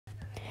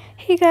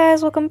Hey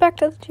guys, welcome back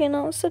to the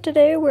channel. So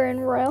today we're in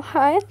Royale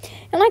High,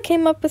 and I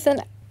came up with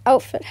an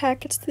outfit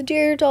hack. It's the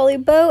Dear Dolly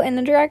bow and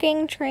the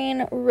Dragging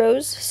Train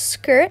rose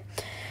skirt.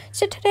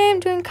 So today I'm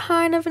doing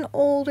kind of an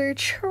older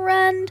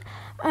trend.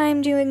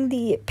 I'm doing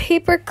the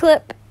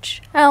paperclip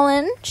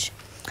challenge.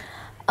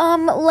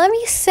 Let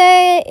me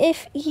say,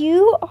 if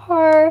you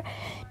are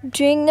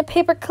doing the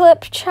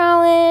paperclip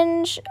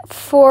challenge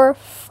for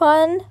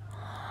fun,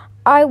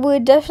 I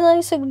would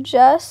definitely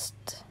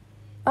suggest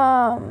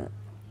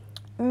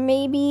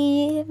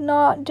maybe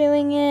not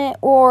doing it,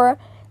 or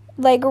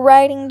like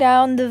writing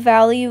down the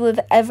value of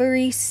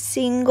every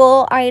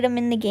single item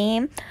in the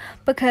game,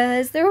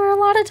 because there were a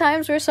lot of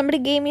times where somebody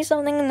gave me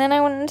something and then I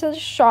went into the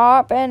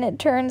shop and it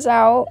turns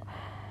out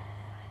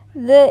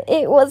that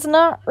it was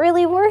not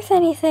really worth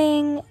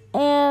anything,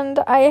 and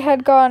I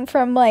had gone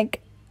from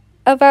like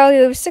a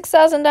value of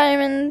 6,000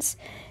 diamonds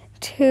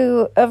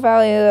to a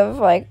value of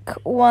like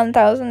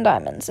 1,000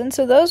 diamonds. And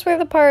so those were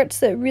the parts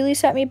that really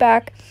set me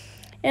back.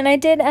 And I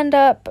did end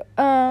up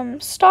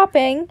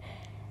stopping,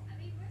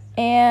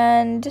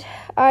 and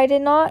I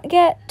did not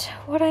get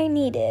what I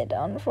needed,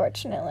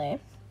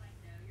 unfortunately,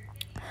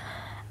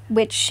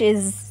 which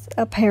is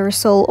a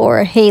parasol or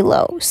a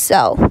halo.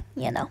 So,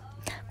 of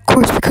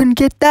course we couldn't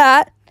get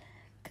that,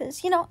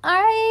 because,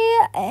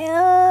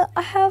 I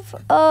have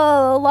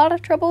a lot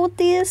of trouble with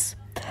these.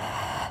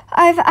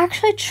 I've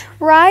actually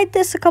tried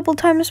this a couple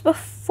times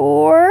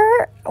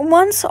before,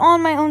 once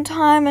on my own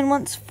time and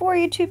once for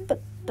YouTube,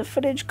 but the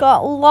footage got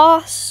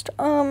lost.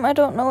 I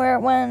don't know where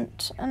it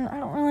went, and I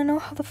don't really know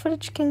how the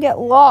footage can get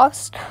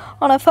lost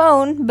on a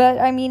phone, but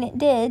I mean it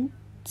did.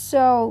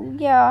 So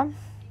yeah,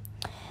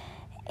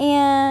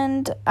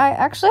 and I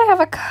actually have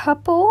a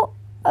couple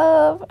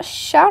of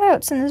shout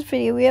outs in this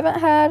video. We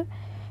haven't had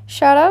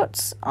shout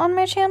outs on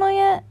my channel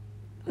yet.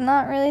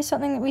 Not really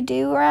something that we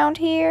do around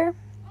here,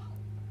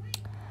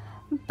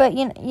 but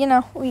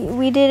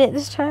we did it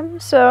this time.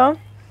 So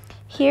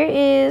here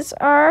is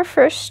our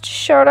first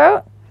shout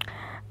out.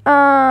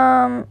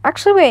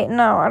 Actually, wait,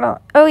 no, I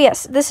don't. Oh,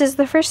 yes, this is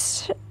the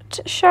first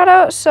shout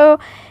out. So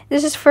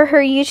this is for her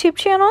YouTube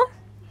channel.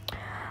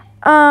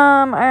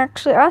 I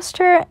actually asked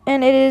her,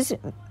 and it is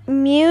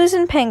Muse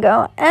and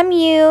Pengo,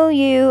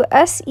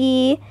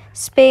 MUUSE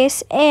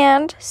space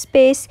and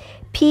space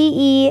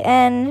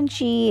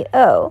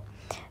PENGO.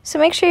 So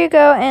make sure you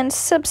go and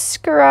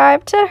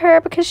subscribe to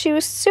her, because she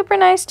was super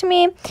nice to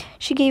me.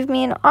 She gave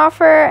me an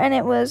offer, and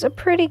it was a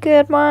pretty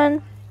good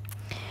one.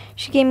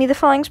 She gave me the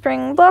Falling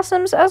Spring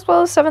Blossoms as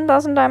well as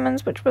 7,000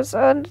 diamonds, which was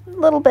a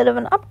little bit of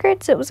an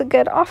upgrade, so it was a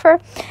good offer.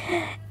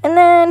 And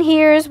then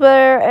here's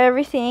where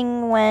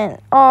everything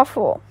went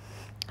awful.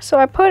 So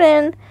I put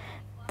in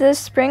the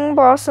Spring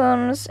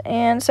Blossoms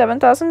and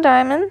 7,000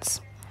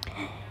 diamonds,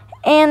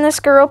 and this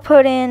girl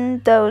put in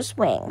those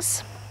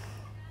wings.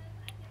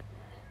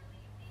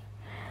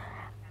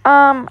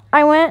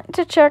 I went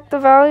to check the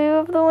value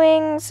of the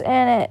wings,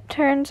 and it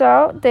turns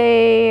out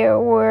they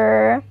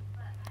were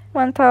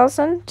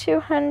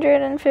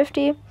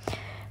 1,250.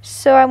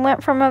 So I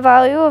went from a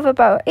value of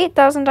about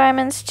 8,000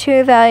 diamonds to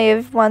a value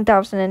of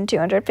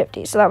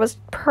 1,250. So that was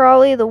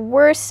probably the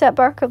worst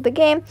setback of the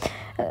game,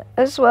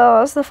 as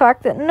well as the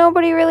fact that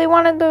nobody really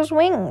wanted those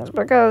wings,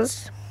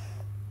 because,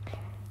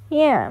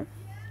 yeah.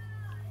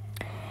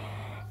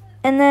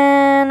 And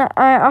then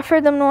I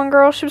offered them to one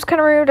girl. She was kind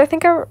of rude. I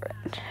think I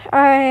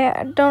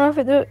don't know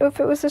if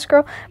it was this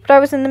girl, but I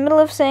was in the middle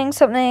of saying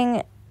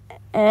something,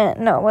 and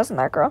no, it wasn't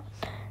that girl.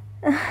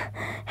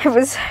 It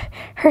was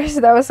her.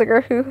 That was the girl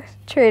who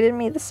traded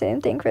me the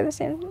same thing for the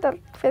same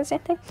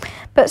thing.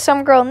 But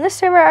some girl in this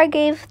server I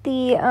gave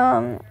the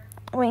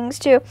wings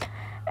to,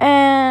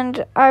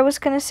 and I was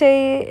gonna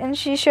say, and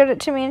she showed it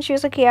to me, and she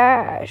was like,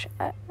 "Yeah,"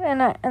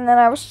 and then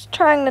I was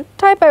trying to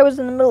type. I was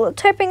in the middle of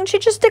typing, and she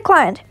just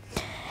declined.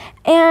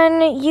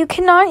 And you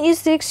cannot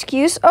use the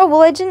excuse, "Oh,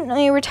 well, I didn't know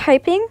you were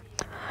typing,"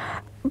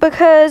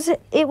 because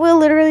it will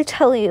literally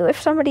tell you if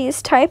somebody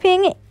is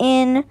typing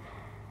in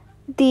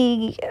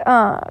the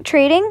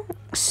trading,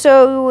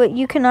 so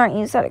you cannot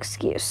use that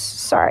excuse.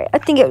 Sorry, I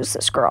think it was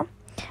this girl.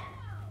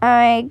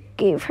 I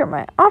gave her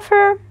my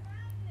offer.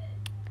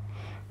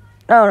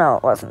 No,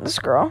 it wasn't this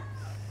girl.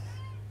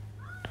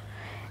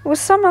 It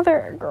was some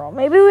other girl.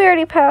 Maybe we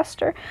already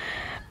passed her.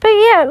 But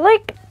yeah,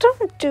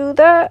 don't do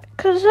that,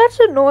 because that's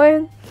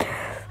annoying.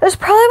 That's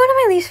probably one of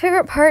my least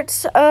favorite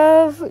parts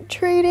of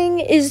trading,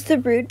 is the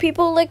rude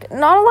people.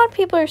 Not a lot of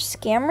people are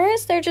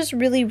scammers, they're just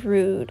really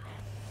rude.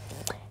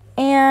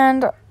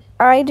 And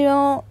I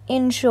don't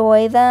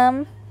enjoy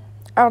them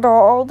at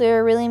all.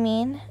 They're really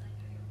mean.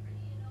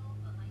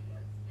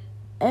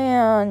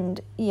 And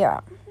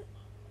yeah,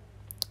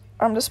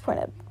 I'm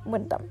disappointed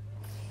with them.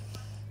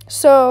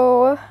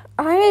 So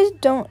I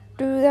don't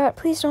do that.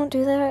 Please don't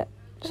do that.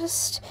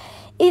 It's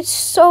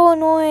so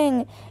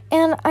annoying.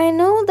 And I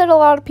know that a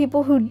lot of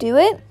people who do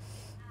it,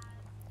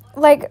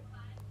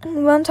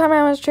 one time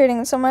I was trading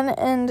with someone,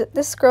 and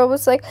this girl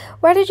was like,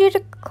 "Why did you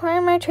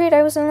decline my trade?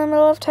 I was in the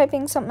middle of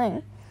typing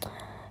something."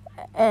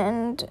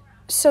 And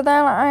so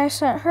then I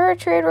sent her a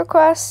trade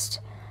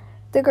request,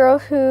 the girl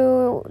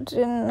who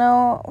didn't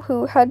know,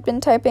 who had been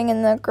typing,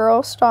 and the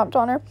girl stopped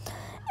on her.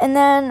 And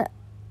then,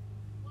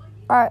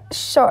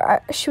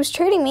 she was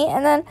trading me,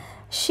 and then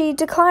she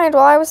declined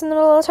while I was in the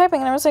middle of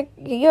typing. And I was like,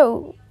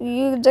 yo,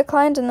 you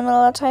declined in the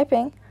middle of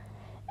typing.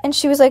 And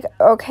she was like,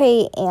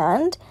 okay,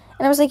 and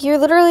I was like, you're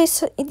literally,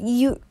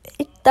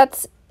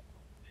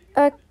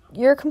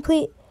 you're a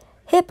complete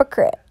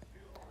hypocrite.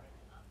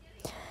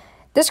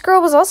 This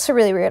girl was also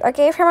really weird. I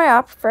gave her my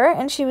offer,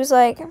 and she was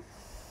like,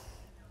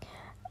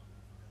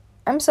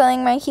 I'm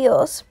selling my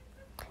heels.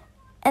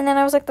 And then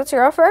I was like, that's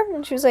your offer?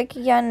 And she was like,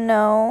 yeah,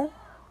 no.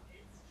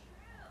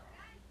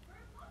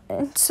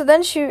 And so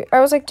then I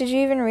was like, did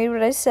you even read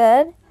what I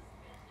said?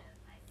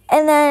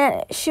 And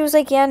then she was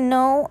like, yeah,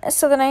 no.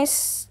 So then I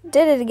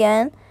did it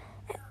again.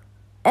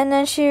 And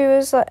then she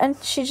was like, and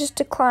she just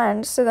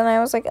declined. So then I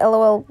was like,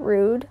 LOL,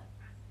 rude.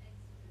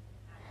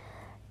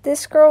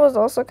 This girl was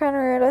also kind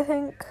of rude, I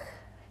think.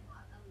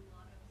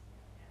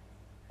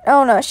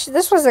 Oh no,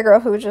 this was the girl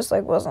who just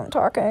like wasn't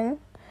talking.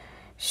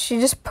 She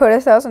just put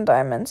 1,000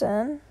 diamonds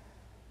in.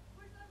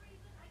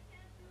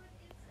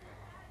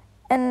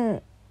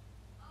 And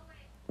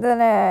then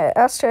I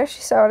asked her if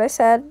she saw what I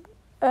said.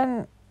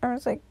 And I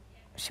was like,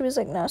 she was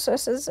like, no. So I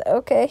says,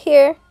 okay,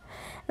 here.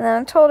 And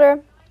then I told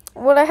her,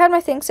 what I had my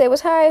thing say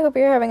was, hi, hope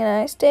you're having a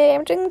nice day.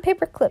 I'm doing the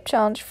paperclip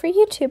challenge for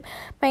YouTube.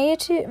 My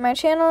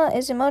channel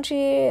is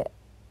Emoji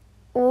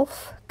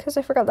Wolf, because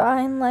I forgot the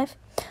I in life.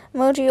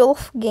 Emoji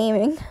Wolf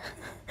Gaming.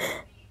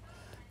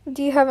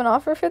 Do you have an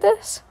offer for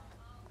this?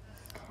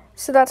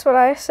 So that's what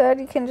I said.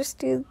 You can just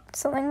do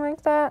something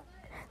like that.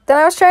 Then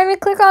I was trying to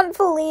click on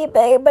Felipe,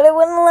 but it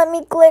wouldn't let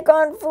me click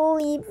on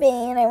Felipe,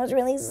 and I was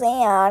really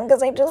sad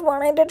because I just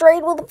wanted to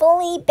trade with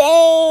Felipe.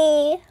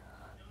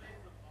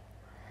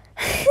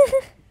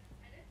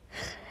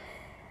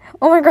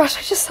 Oh my gosh,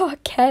 I just saw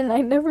Ken.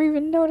 I never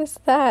even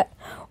noticed that.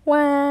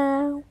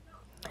 Wow.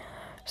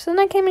 So then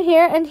I came in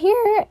here, and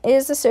here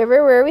is the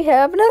server where we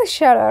have another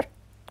shout out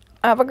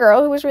of a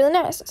girl who was really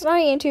nice. It's not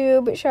a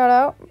YouTube shout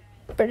out,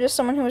 but just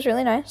someone who was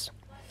really nice.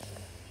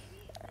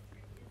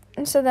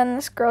 And so then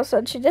this girl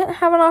said she didn't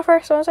have an offer,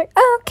 so I was like,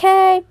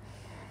 okay.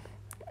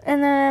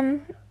 And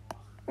then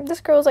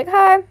this girl was like,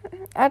 hi.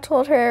 I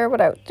told her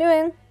what I was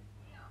doing.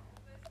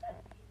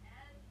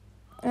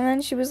 And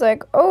then she was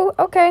like, oh,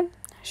 okay,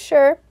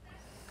 sure.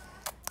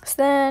 So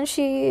then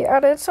she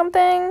added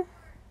something.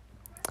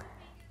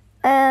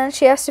 And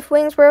she asked if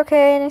wings were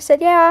okay, and I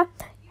said, yeah.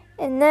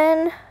 And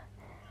then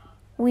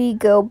we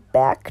go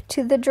back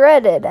to the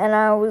dreaded, and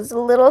I was a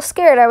little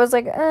scared. I was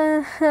like,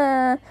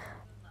 uh-huh.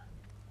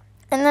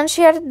 And then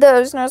she added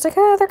those, and I was like,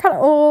 oh, they're kind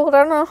of old. I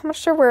don't know how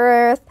much they're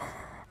worth.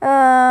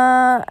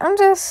 I'm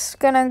just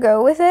gonna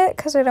go with it,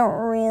 because I don't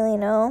really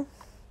know.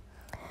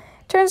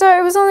 Turns out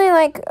it was only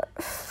like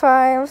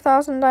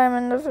 5,000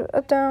 diamond of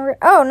a downgrade.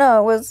 Oh,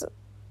 no, it was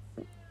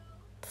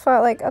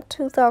like a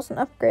 2,000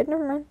 upgrade.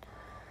 Never mind.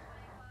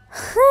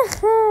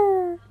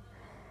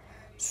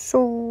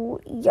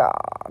 So, yeah.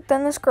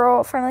 Then this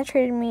girl finally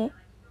traded me.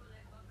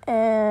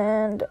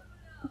 And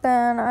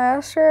then I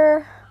asked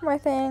her my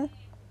thing.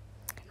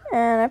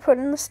 And I put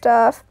in the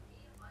stuff.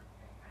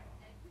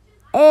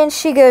 And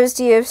she goes,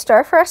 do you have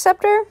Starfrost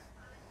Scepter?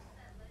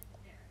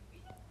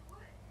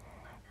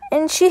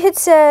 And she had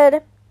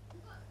said,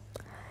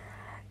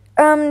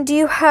 do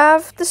you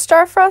have the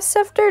Starfrost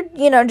Scepter?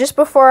 You know, just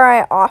before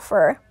I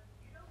offer.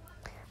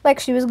 Like,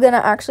 she was going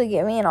to actually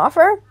give me an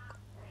offer.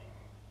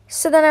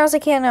 So then I was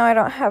like, yeah, no, I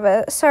don't have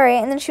it. Sorry.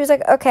 And then she was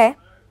like, okay,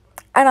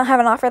 I don't have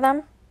an offer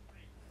then.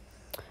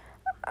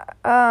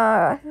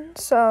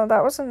 So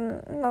that was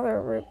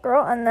another rude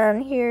girl. And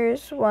then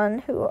here's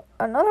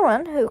another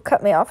one who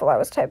cut me off while I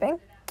was typing.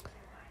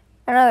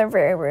 Another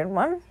very rude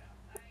one.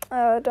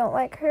 Don't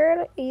like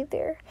her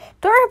either.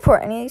 Don't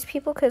report any of these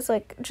people, because,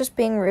 like, just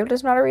being rude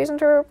is not a reason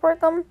to report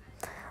them.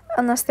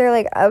 Unless they're,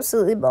 like,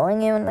 absolutely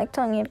bullying you and, like,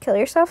 telling you to kill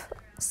yourself,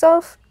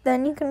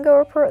 then you can go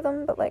report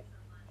them. But, like,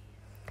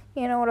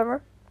 you know,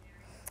 whatever.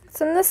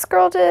 So then this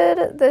girl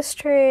did this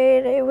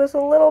trade. It was a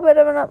little bit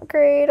of an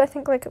upgrade, I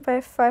think, like,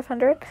 by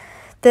 500.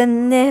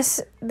 Then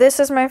this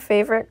is my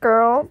favorite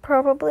girl,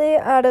 probably,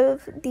 out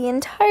of the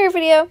entire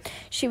video.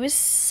 She was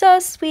so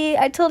sweet.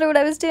 I told her what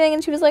I was doing,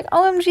 and she was like,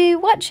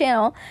 OMG, what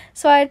channel?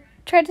 So I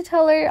tried to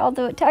tell her,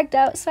 although it tagged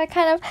out, so I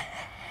kind of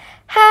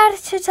had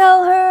to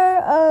tell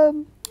her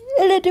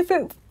in a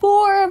different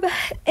form.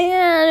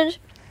 And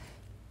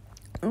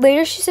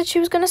later she said she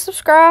was going to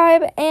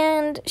subscribe,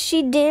 and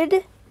she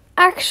did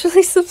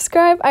actually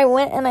subscribe. I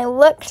went and I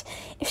looked.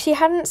 If she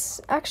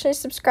hadn't actually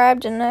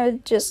subscribed and I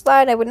just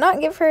lied, I would not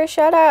give her a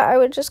shout out. I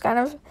would just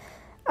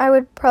I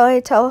would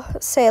probably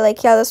say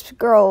like, yeah, this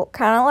girl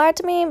kind of lied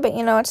to me, but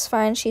you know, it's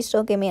fine. She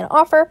still gave me an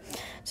offer,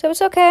 so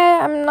it's okay.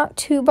 I'm not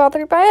too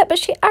bothered by it, but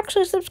she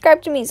actually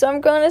subscribed to me, so I'm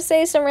going to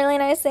say some really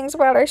nice things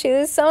about her. She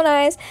was so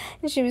nice,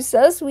 and she was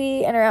so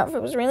sweet, and her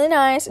outfit was really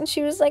nice, and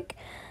she was like,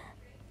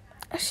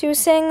 she was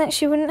saying that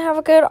she wouldn't have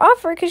a good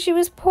offer because she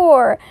was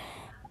poor,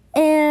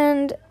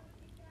 and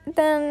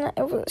then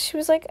she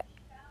was like,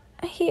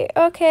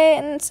 okay.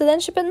 And so then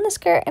she put in the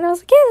skirt, and I was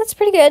like, yeah, that's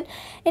pretty good.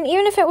 And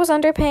even if it was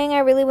underpaying, I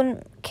really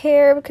wouldn't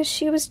care because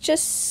she was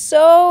just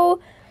so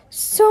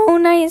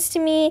nice to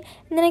me.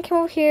 And then I came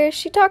over here,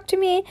 she talked to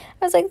me,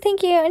 I was like,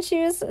 thank you, and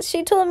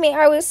she told me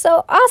I was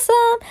so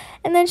awesome,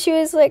 and then she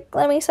was like,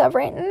 let me stop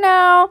right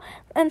now.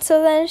 And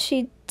so then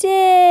she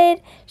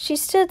did. She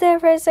stood there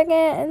for a second,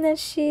 and then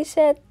she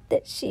said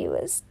that she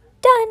was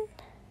done.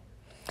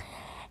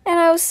 And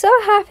I was so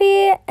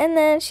happy, and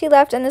then she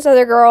left, and this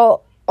other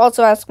girl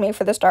also asked me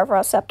for the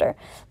Starfrost scepter.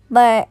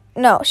 But,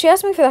 no, she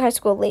asked me for the high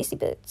school lacy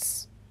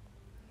boots.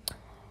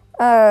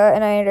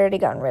 And I had already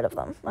gotten rid of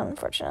them,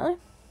 unfortunately.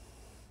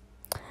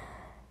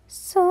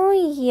 So,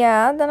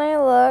 yeah, then I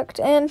looked,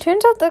 and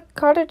turns out the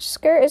cottage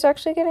skirt is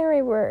actually getting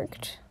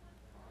reworked.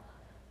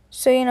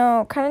 So, you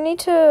know, kind of need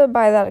to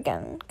buy that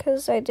again,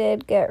 because I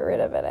did get rid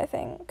of it, I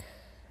think.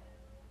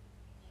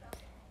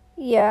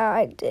 Yeah,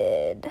 I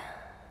did.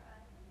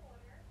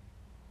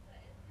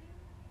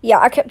 Yeah,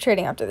 I kept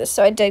trading after this,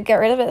 so I did get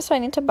rid of it, so I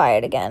need to buy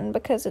it again,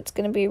 because it's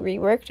going to be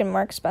reworked and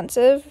more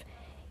expensive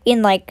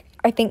in, like,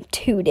 I think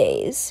 2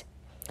 days.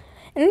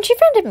 And then she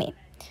friended me.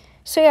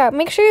 So, yeah,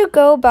 make sure you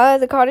go buy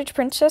the Cottage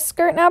Princess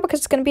skirt now, because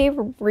it's going to be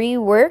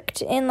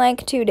reworked in,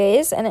 like, 2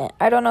 days, and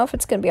I don't know if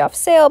it's going to be off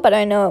sale, but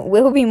I know it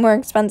will be more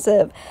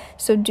expensive,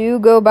 so do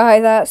go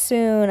buy that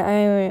soon.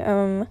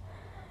 I'm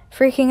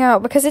freaking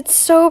out, because it's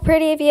so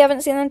pretty. If you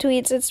haven't seen the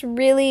tweets, it's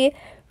really,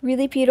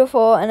 really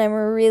beautiful, and I'm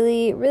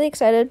really, really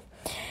excited.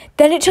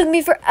 Then it took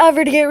me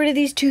forever to get rid of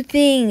these 2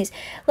 things.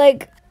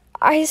 Like,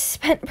 I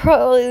spent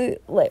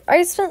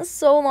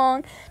so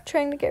long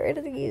trying to get rid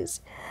of these.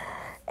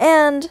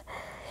 And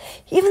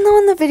even though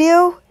in the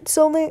video, it's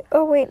only,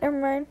 oh wait, never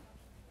mind.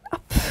 A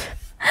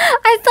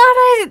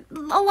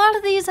lot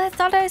of these I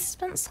thought I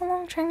spent so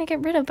long trying to get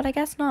rid of, but I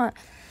guess not.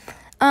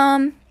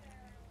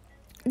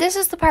 This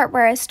is the part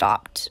where I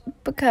stopped,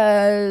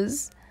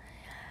 because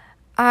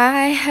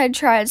I had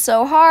tried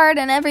so hard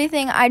and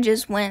everything. I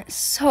just went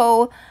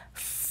so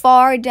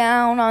far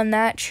down on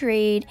that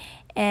trade,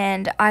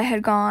 and I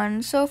had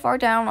gone so far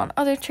down on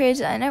other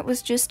trades, and it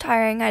was just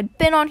tiring. I'd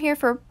been on here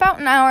for about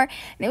an hour,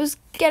 and it was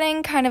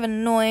getting kind of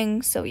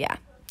annoying, so yeah.